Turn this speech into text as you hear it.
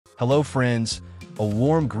Hello, friends. A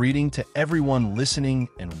warm greeting to everyone listening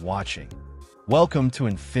and watching. Welcome to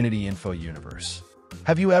Infinity Info Universe.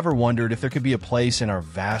 Have you ever wondered if there could be a place in our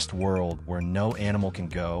vast world where no animal can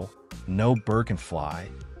go, no bird can fly,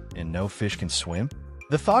 and no fish can swim?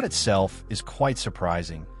 The thought itself is quite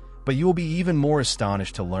surprising, but you will be even more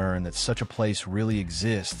astonished to learn that such a place really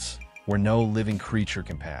exists where no living creature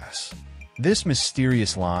can pass. This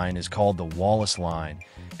mysterious line is called the Wallace Line,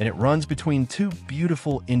 and it runs between two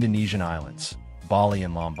beautiful Indonesian islands, Bali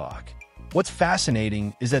and Lombok. What's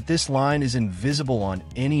fascinating is that this line is invisible on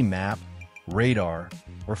any map, radar,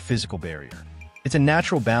 or physical barrier. It's a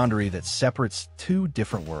natural boundary that separates two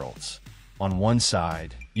different worlds. On one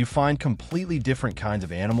side, you find completely different kinds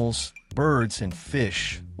of animals, birds, and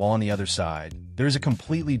fish, while on the other side, there is a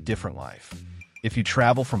completely different life. If you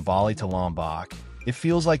travel from Bali to Lombok, it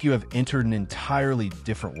feels like you have entered an entirely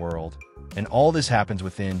different world, and all this happens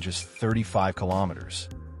within just 35 kilometers.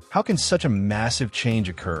 How can such a massive change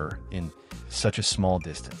occur in such a small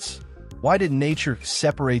distance? Why did nature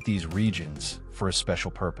separate these regions for a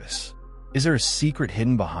special purpose? Is there a secret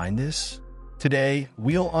hidden behind this? Today,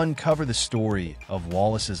 we'll uncover the story of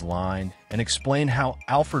Wallace's Line and explain how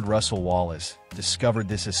Alfred Russel Wallace discovered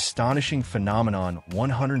this astonishing phenomenon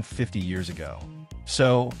 150 years ago.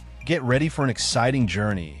 So, get ready for an exciting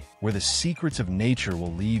journey where the secrets of nature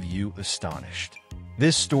will leave you astonished.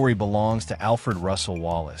 This story belongs to Alfred Russel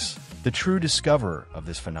Wallace, the true discoverer of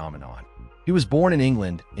this phenomenon. He was born in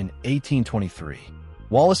England in 1823.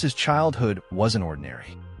 Wallace's childhood wasn't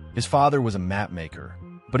ordinary. His father was a map maker,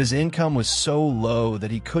 but his income was so low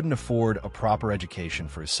that he couldn't afford a proper education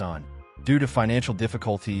for his son. Due to financial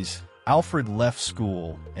difficulties, Alfred left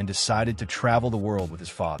school and decided to travel the world with his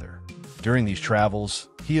father. During these travels,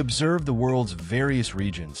 he observed the world's various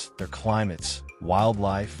regions, their climates,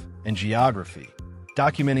 wildlife, and geography,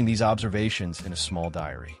 documenting these observations in a small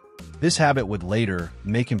diary. This habit would later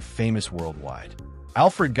make him famous worldwide.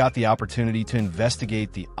 Alfred got the opportunity to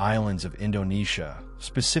investigate the islands of Indonesia,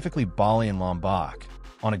 specifically Bali and Lombok,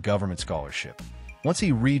 on a government scholarship. Once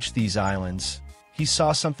he reached these islands, he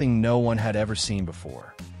saw something no one had ever seen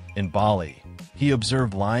before. In Bali, he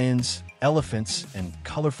observed lions, elephants, and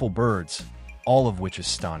colorful birds, all of which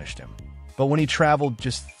astonished him. But when he traveled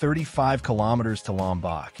just 35 kilometers to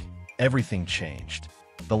Lombok, everything changed.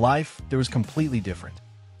 The life there was completely different.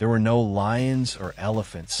 There were no lions or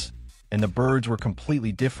elephants, and the birds were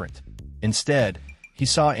completely different. Instead, he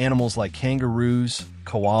saw animals like kangaroos,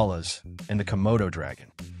 koalas, and the Komodo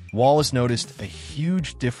dragon. Wallace noticed a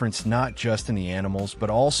huge difference not just in the animals, but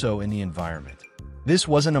also in the environment. This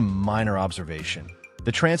wasn't a minor observation.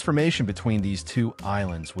 The transformation between these two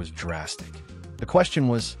islands was drastic. The question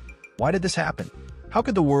was, why did this happen? How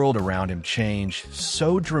could the world around him change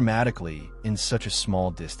so dramatically in such a small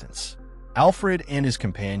distance? Alfred and his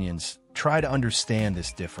companions tried to understand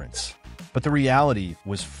this difference, but the reality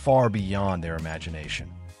was far beyond their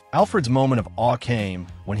imagination. Alfred's moment of awe came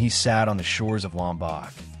when he sat on the shores of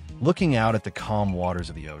Lombok, looking out at the calm waters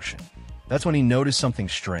of the ocean. That's when he noticed something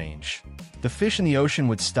strange. The fish in the ocean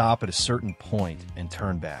would stop at a certain point and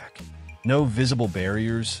turn back. No visible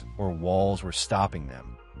barriers or walls were stopping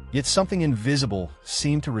them, yet something invisible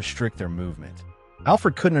seemed to restrict their movement.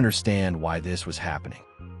 Alfred couldn't understand why this was happening.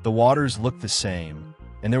 The waters looked the same,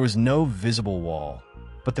 and there was no visible wall,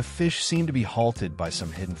 but the fish seemed to be halted by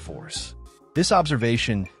some hidden force. This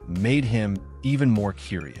observation made him even more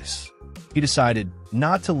curious. He decided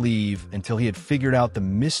not to leave until he had figured out the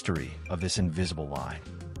mystery of this invisible line.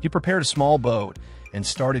 He prepared a small boat and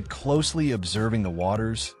started closely observing the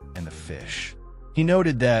waters and the fish. He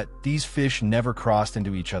noted that these fish never crossed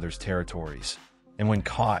into each other's territories, and when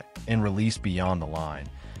caught and released beyond the line,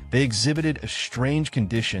 they exhibited a strange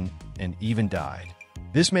condition and even died.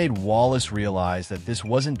 This made Wallace realize that this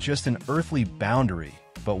wasn't just an earthly boundary,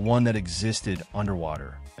 but one that existed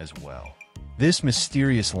underwater as well. This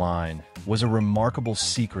mysterious line was a remarkable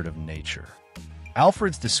secret of nature.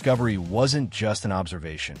 Alfred's discovery wasn't just an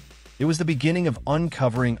observation. It was the beginning of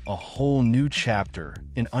uncovering a whole new chapter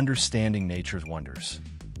in understanding nature's wonders.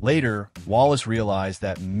 Later, Wallace realized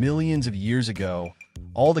that millions of years ago,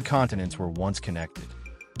 all the continents were once connected.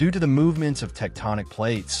 Due to the movements of tectonic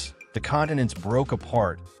plates, the continents broke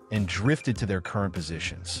apart and drifted to their current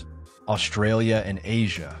positions. Australia and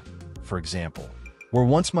Asia, for example, were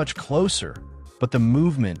once much closer, but the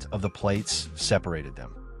movement of the plates separated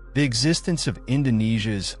them. The existence of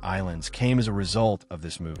Indonesia's islands came as a result of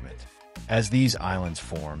this movement. As these islands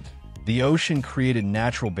formed, the ocean created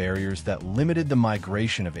natural barriers that limited the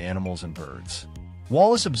migration of animals and birds.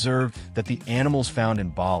 Wallace observed that the animals found in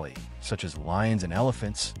Bali, such as lions and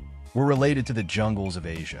elephants, were related to the jungles of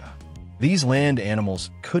Asia. These land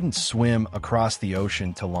animals couldn't swim across the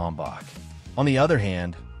ocean to Lombok. On the other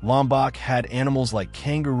hand, Lombok had animals like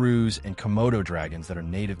kangaroos and Komodo dragons that are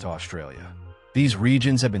native to Australia. These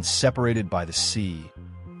regions have been separated by the sea,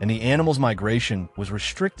 and the animals' migration was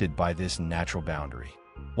restricted by this natural boundary.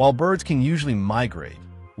 While birds can usually migrate,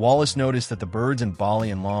 Wallace noticed that the birds in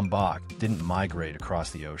Bali and Lombok didn't migrate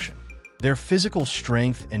across the ocean. Their physical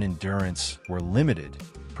strength and endurance were limited,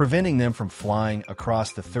 preventing them from flying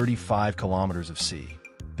across the 35 kilometers of sea.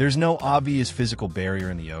 There's no obvious physical barrier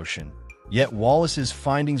in the ocean, yet Wallace's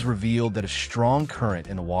findings revealed that a strong current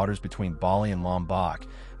in the waters between Bali and Lombok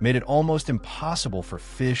made it almost impossible for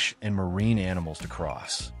fish and marine animals to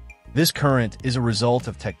cross. This current is a result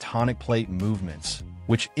of tectonic plate movements,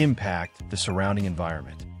 which impact the surrounding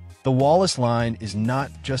environment. The Wallace Line is not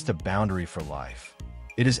just a boundary for life.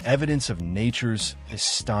 It is evidence of nature's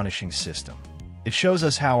astonishing system. It shows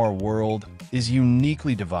us how our world is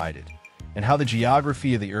uniquely divided and how the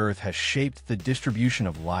geography of the Earth has shaped the distribution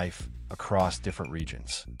of life across different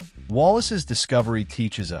regions. Wallace's discovery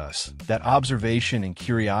teaches us that observation and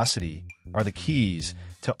curiosity are the keys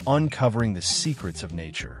to uncovering the secrets of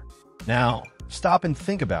nature. Now, stop and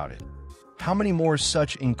think about it. How many more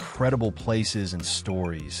such incredible places and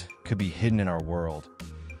stories could be hidden in our world,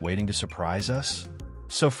 waiting to surprise us?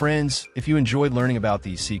 So friends, if you enjoyed learning about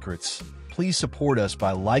these secrets, please support us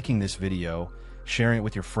by liking this video, sharing it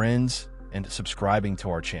with your friends, and subscribing to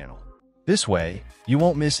our channel. This way, you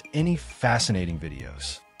won't miss any fascinating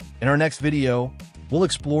videos. In our next video, we'll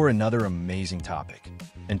explore another amazing topic.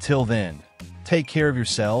 Until then, take care of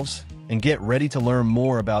yourselves and get ready to learn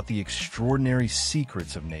more about the extraordinary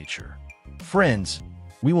secrets of nature. Friends,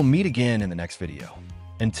 we will meet again in the next video.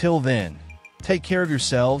 Until then, take care of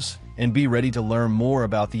yourselves and be ready to learn more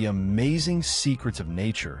about the amazing secrets of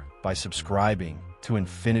nature by subscribing to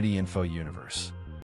Infinity Info Universe.